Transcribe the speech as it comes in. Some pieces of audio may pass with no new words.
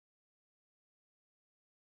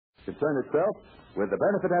concern itself with the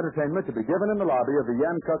benefit entertainment to be given in the lobby of the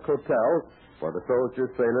Yancock Hotel for the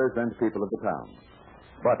soldiers, sailors, and people of the town.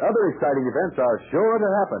 But other exciting events are sure to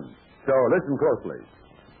happen, so listen closely.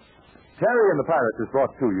 Terry and the Pirates is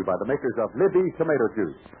brought to you by the makers of Libby's tomato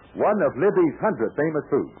juice, one of Libby's 100 famous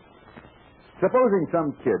foods. Supposing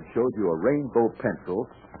some kid showed you a rainbow pencil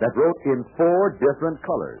that wrote in 4 different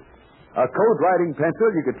colors, a code-writing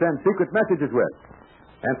pencil you could send secret messages with,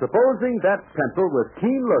 and supposing that pencil was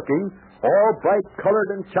keen-looking, all bright-colored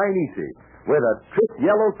and Chinesey, with a crisp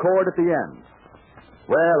yellow cord at the end.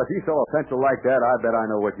 Well, if you saw a pencil like that, I bet I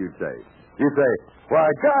know what you'd say. You'd say, why,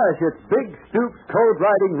 gosh, it's Big Stoop's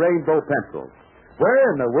code-writing rainbow pencil. Where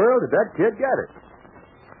in the world did that kid get it?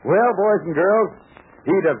 Well, boys and girls,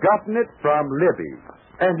 he'd have gotten it from Libby.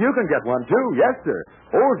 And you can get one, too. Yes, sir.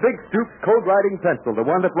 Old Big Stoop's code-writing pencil, the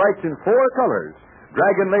one that writes in 4 colors.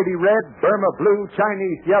 Dragon Lady red, Burma blue,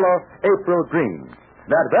 Chinese yellow, April green.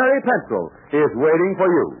 That very pencil is waiting for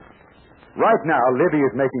you. Right now, Libby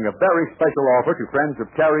is making a very special offer to friends of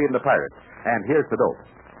Terry and the Pirates. And here's the dope.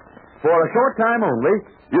 For a short time only,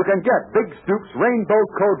 you can get Big Stoop's rainbow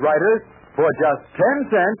code writers for just 10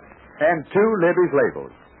 cents and 2 Libby's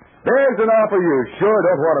labels. There's an offer you sure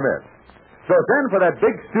don't want to miss. So send for that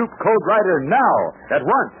Big Stoop code writer now, at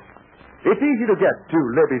once. It's easy to get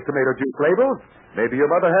 2 Libby's tomato juice labels. Maybe your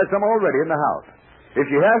mother has some already in the house. If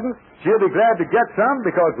she hasn't, she'll be glad to get some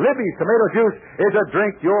because Libby's tomato juice is a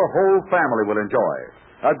drink your whole family will enjoy.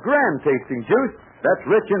 A grand-tasting juice that's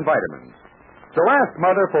rich in vitamins. So ask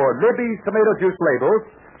Mother for Libby's tomato juice labels,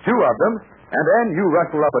 2 of them, and then you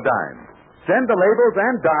rustle up a dime. Send the labels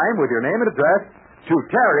and dime with your name and address to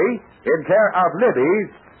Terry in care of Libby's,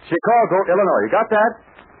 Chicago, Illinois. You got that?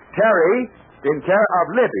 Terry in care of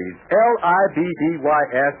Libby's,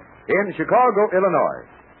 Libbys, in Chicago, Illinois.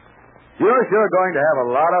 You're sure going to have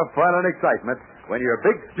a lot of fun and excitement when your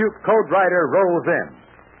Big Stoop code writer rolls in.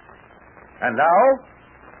 And now,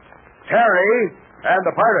 Terry and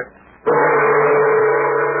the Pirates.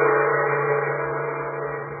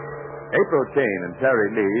 April Kane and Terry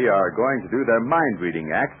Lee are going to do their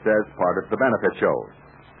mind-reading acts as part of the benefit show.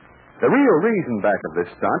 The real reason back of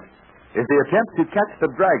this stunt is the attempt to catch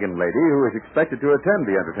the Dragon Lady who is expected to attend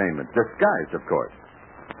the entertainment, disguised, of course.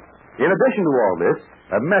 In addition to all this,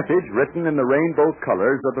 a message written in the rainbow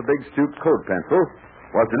colors of the Big Stoop code pencil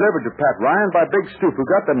was delivered to Pat Ryan by Big Stoop, who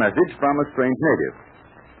got the message from a strange native.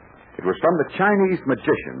 It was from the Chinese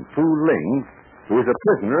magician, Fu Ling, who is a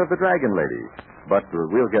prisoner of the Dragon Lady. But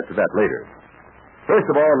we'll get to that later. First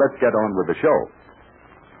of all, let's get on with the show.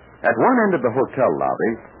 At one end of the hotel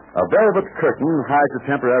lobby, a velvet curtain hides a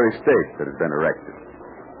temporary stage that has been erected.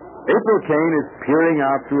 April Kane is peering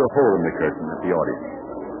out through a hole in the curtain at the audience.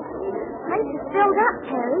 Place is filled up,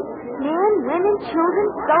 Terry. Men, women, children,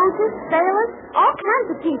 soldiers, sailors, all kinds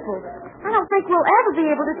of people. I don't think we'll ever be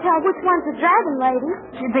able to tell which one's the Dragon Lady.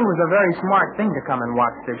 She'd think it was a very smart thing to come and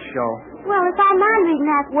watch this show. Well, if our mind-reading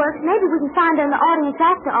act works, maybe we can find her in the audience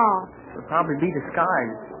after all. She'll probably be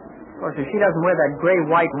disguised. Of course, if she doesn't wear that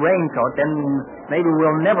gray-white raincoat, then maybe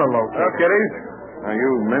we'll never locate her. Kiddies, are you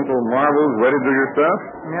mental marvels ready to do your stuff?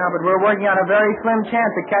 Yeah, but we're working on a very slim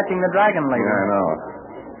chance of catching the Dragon Lady. Yeah, I know.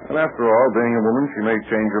 And after all, being a woman, she may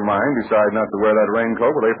change her mind, decide not to wear that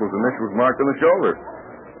raincoat with April's initials marked on the shoulder.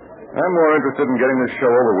 I'm more interested in getting this show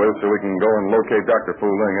over with so we can go and locate Dr. Fu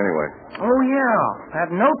Ling anyway. Oh, yeah. That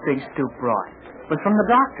note Big Stoop brought was from the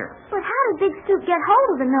doctor. But how did Big Stoop get hold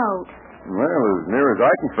of the note? Well, as near as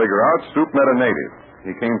I can figure out, Stoop met a native.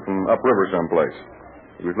 He came from upriver someplace.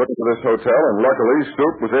 He was looking for this hotel, and luckily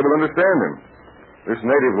Stoop was able to understand him. This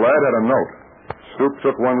native lad had a note. Stoop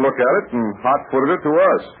took one look at it and hot-footed it to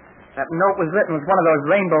us. That note was written with one of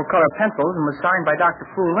those rainbow-colored pencils and was signed by Dr.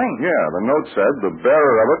 Fu Ling. Yeah, the note said the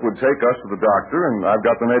bearer of it would take us to the doctor, and I've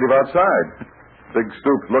got the native outside. Big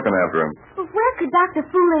Stoop's looking after him. Well, where could Dr.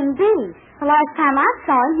 Fu Ling be? The last time I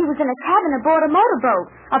saw him, he was in a cabin aboard a motorboat,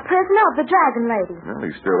 a prisoner of the Dragon Lady. Well,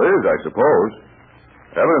 he still is, I suppose.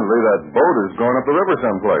 Evidently, that boat is going up the river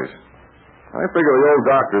someplace. I figure the old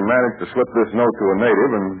doctor managed to slip this note to a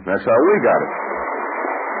native, and that's how we got it.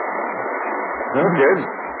 Well, kids,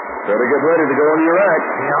 better get ready to go into your act.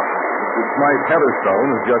 Yeah. Mr. Smythe Heatherstone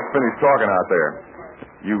has just finished talking out there.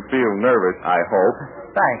 You feel nervous, I hope.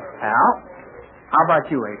 Thanks, pal. How about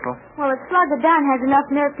you, April? Well, if Slugger Dunn has enough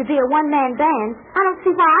nerve to be a one-man band, I don't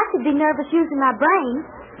see why I should be nervous using my brain.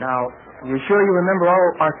 Now, you sure you remember all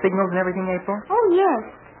our signals and everything, April? Oh,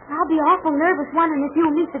 yes. I'll be awful nervous wondering if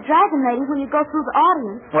you'll meet the Dragon Lady when you go through the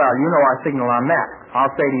audience. Well, you know our signal on that.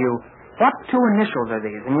 I'll say to you, what 2 initials are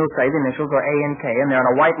these? And you'll say the initials are A and K, and they're in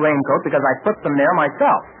a white raincoat because I put them there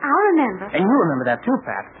myself. I'll remember. And you remember that too,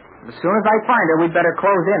 Pat. As soon as I find her, we'd better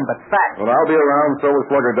close in, but fast. Well, I'll be around, so is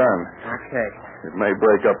Slugger Dunn. Okay. It may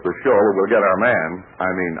break up the show, but we'll get our man. I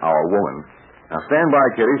mean, our woman. Now, stand by,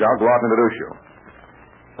 kiddies. I'll go out and introduce you.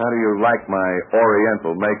 How do you like my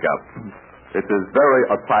Oriental makeup? It is very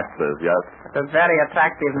attractive, yes? It's a very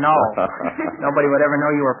attractive no. Nobody would ever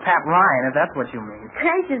know you were Pat Ryan, if that's what you mean.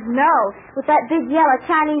 Gracious, no. With that big yellow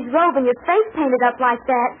Chinese robe and your face painted up like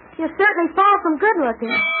that, you're certainly far from good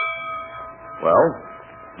looking. Well,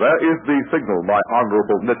 there is the signal, my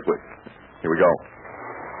honorable nitwit. Here we go.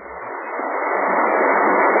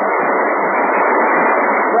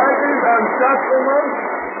 Ladies and gentlemen,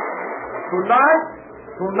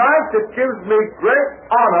 tonight it gives me great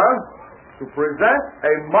honor to present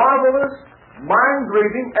a marvelous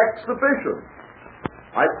mind-reading exhibition.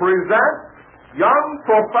 I present young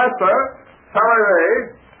Professor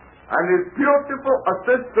Terry and his beautiful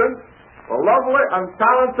assistant, the lovely and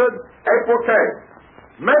talented April Kay,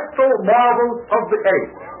 mental marvels of the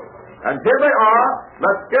age. And here they are.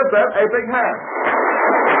 Let's give them a big hand.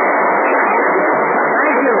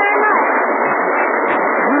 Thank you.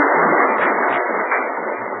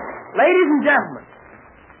 Ladies and gentlemen,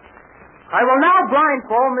 I will now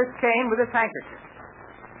blindfold Miss Kane with this handkerchief.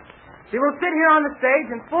 She will sit here on the stage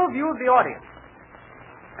in full view of the audience.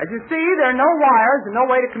 As you see, there are no wires and no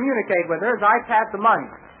way to communicate with her as I pass among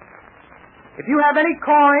you. If you have any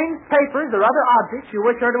coins, papers, or other objects you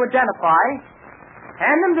wish her to identify,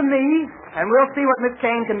 hand them to me, and we'll see what Miss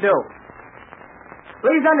Kane can do.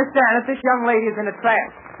 Please understand that this young lady is in a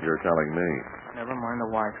trance. You're telling me. Never mind the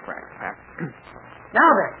wisecrack, Pat. Now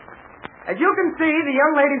then, as you can see, the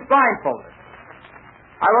young lady's blindfolded.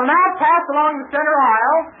 I will now pass along the center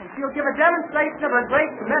aisle, and she'll give a demonstration of her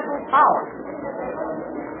great mental power.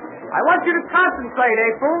 I want you to concentrate,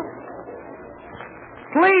 April.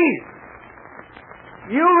 Please.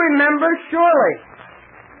 You remember surely.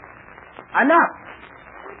 Enough.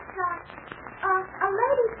 A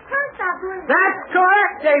lady's purse, I believe. That's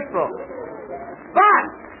correct, April. But,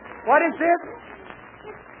 what is this?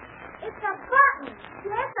 It's a button.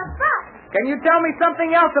 Yes, a button. Can you tell me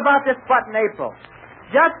something else about this button, April?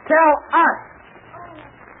 Just tell us.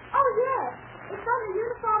 Oh, yes. It's on the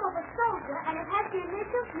uniform of a soldier, and it has the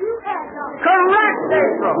initials U.S. on it. Correct,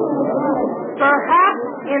 April. Perhaps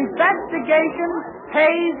investigation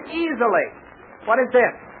pays easily. What is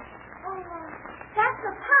this? That's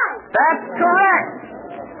a pipe. That's correct.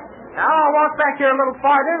 Now I'll walk back here a little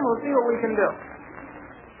farther and we'll see what we can do.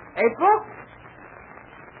 April?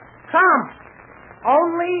 Come.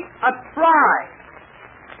 Only a try.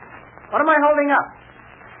 What am I holding up?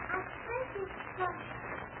 I think it's a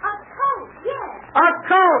coat, yes. A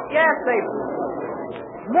coat. Yes,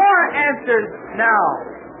 April. More answers now.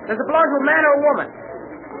 Does it belong to a man or a woman?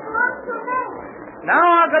 Belongs to a man. Now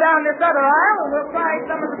I'll go down this other aisle and we'll try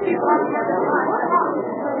some of the people on the other aisle.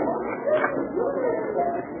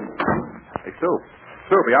 Hey, Sue.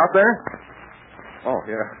 Sue, be out there? Oh,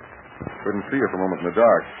 yeah. Couldn't see you for a moment in the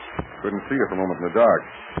dark.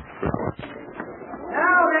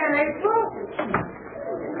 Now then, April.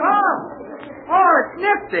 Come. Oh, it's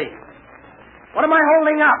nifty. What am I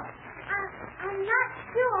holding up? I'm not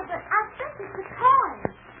sure, but I think it's a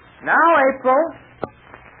coin. Now, April.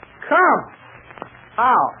 Come.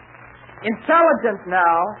 How? Intelligent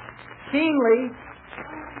now. Keenly.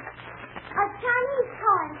 A Chinese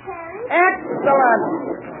coin, Terry. Excellent.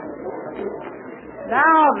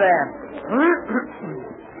 Now then.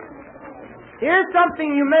 Here's something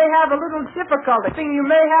you may have a little difficulty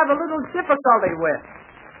with.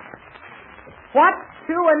 What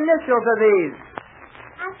two initials are these?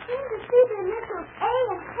 I seem to see the initials A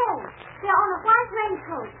and K. They're on a white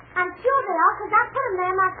raincoat. I'm sure they are, because I put them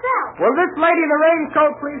there myself. Will this lady in the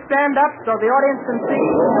raincoat please stand up so the audience can see?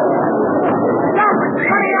 Stop it! She's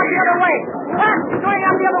running out the other way! Pat, she's going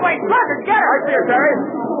out the other way! Slugger, get her! Right there, Terry.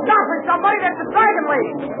 Stop it, somebody! That's the dragon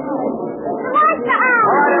lady! Like the owl.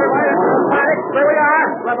 All right, everybody, here we are.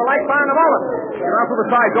 We'll have the lights on in a moment. Get out through the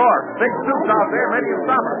side door. Big suits out there. Maybe you'll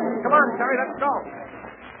stop her. Come on, Terry, let's go.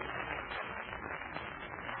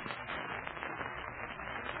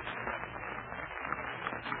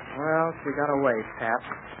 Well, she got away, Pat.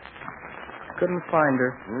 Couldn't find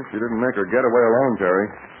her. Well, she didn't make her get away alone, Terry.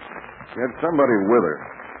 She had somebody with her.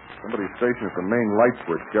 Somebody stationed at the main light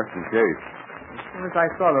switch, just in case. As soon as I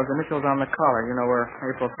saw those initials on the collar, you know, where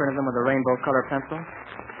April printed them with a rainbow color pencil,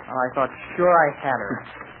 I thought, sure I had her.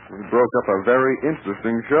 We broke up a very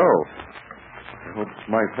interesting show. I hope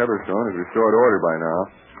Smythe Heatherstone is restored order by now.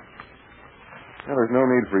 Well, there's no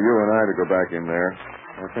need for you and I to go back in there.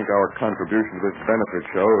 I think our contribution to this benefit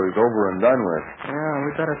show is over and done with. Yeah,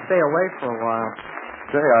 we better stay away for a while.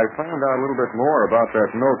 Say, I found out a little bit more about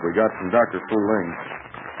that note we got from Dr. Fu Ling.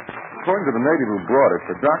 According to the native who brought it,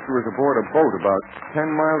 the doctor is aboard a boat about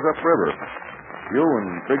 10 miles upriver. You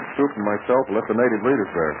and Big Stoop and myself left the native lead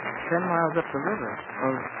us there. 10 miles up the river.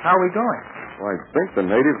 Well, how are we going? Well, I think the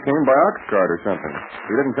native came by ox cart or something.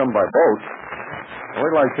 He didn't come by boat.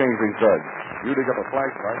 Wait till I change these duds. You dig up a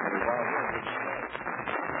flashlight and we'll out here.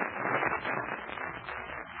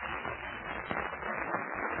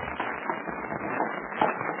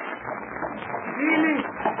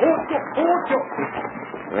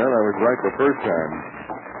 Well, I was right the first time.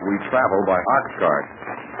 We travel by ox cart.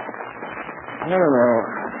 I don't know.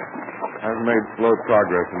 I've made slow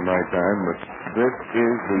progress in my time, but this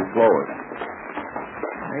is the slowest.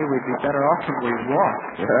 Maybe we'd be better off if we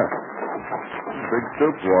walked. Yeah. Big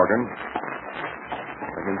Stoop's walking.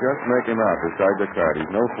 I can just make him out beside the cart.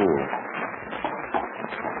 He's no fool.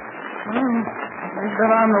 We've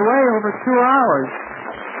been on the way over 2 hours.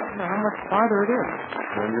 I wonder how much farther it is.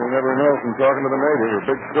 And you'll never know from talking to the native or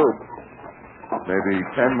Big Stoop. Maybe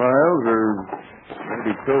 10 miles or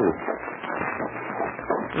maybe 2.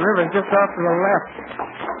 The river's just off to the left.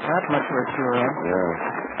 That much we're sure of. Yeah.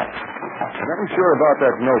 And I'm sure about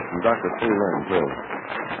that note from Dr. Fu Ling, too.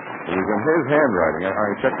 It was in his handwriting. I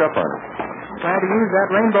checked up on it. Glad to use that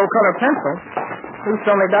rainbow-colored pencil. Please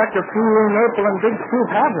tell me Dr. Fu Ling, April, and Big Stoop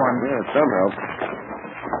have one. Yeah, somehow.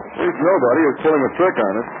 At least nobody is pulling a trick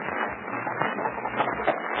on it.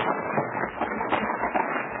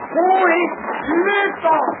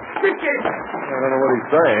 I don't know what he's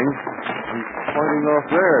saying. He's pointing off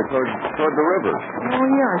there toward the river. Oh,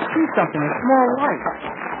 yeah, I see something. A small light.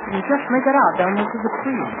 You just make it out down into the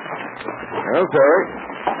trees. Okay.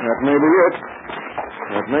 That may be it.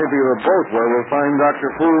 That may be the boat where we'll find Dr.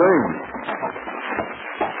 Fu Ling.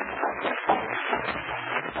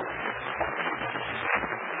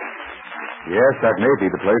 Yes, that may be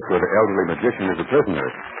the place where the elderly magician is a prisoner.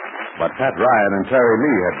 But Pat Ryan and Terry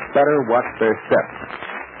Lee had better watch their steps.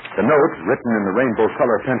 The note, written in the rainbow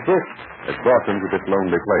color pencil, has brought them to this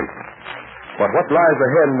lonely place. But what lies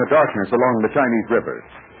ahead in the darkness along the Chinese River?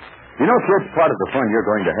 You know, kids, part of the fun you're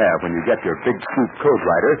going to have when you get your Big Stoop Code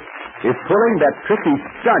Rider is pulling that tricky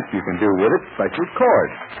stunt you can do with its special cord.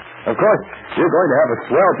 Of course, you're going to have a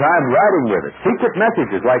swell time riding with it. Secret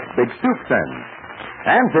messages like Big Stoop sends.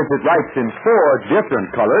 And since it writes in 4 different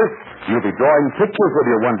colors, you'll be drawing pictures with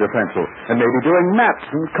your Wonder Pencil and maybe doing maps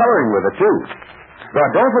and coloring with it, too. But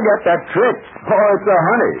don't forget that trick. Oh, it's a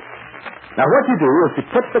honey. Now, what you do is you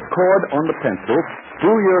put the cord on the pencil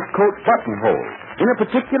through your coat buttonhole in a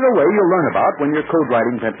particular way you'll learn about when your code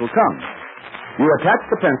writing pencil comes. You attach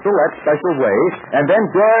the pencil that special way and then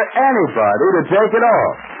dare anybody to take it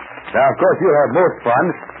off. Now, of course, you'll have most fun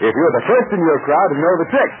if you're the first in your crowd to know the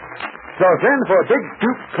trick. So send for Big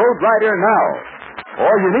Stoop Code Rider now.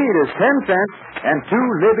 All you need is 10 cents and 2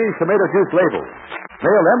 Libby's tomato juice labels.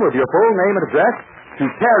 Mail them with your full name and address to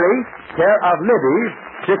Terry, care of Libby's,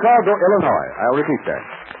 Chicago, Illinois. I'll repeat that.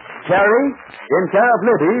 Terry, in care of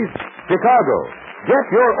Libby's, Chicago. Get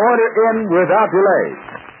your order in without delay.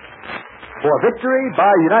 For victory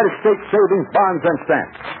by United States Savings Bonds and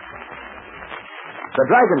Stamps. The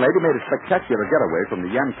Dragon Lady made a spectacular getaway from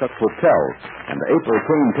the Yancock Hotel, and the April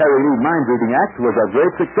King Terry Lee mind-reading act was a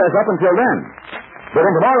great success up until then. But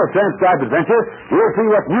in tomorrow's transcribed adventure, we'll see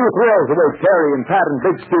what new thrills await Terry and Pat and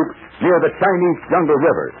Big Stoop near the Chinese Jungle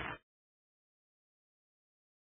River.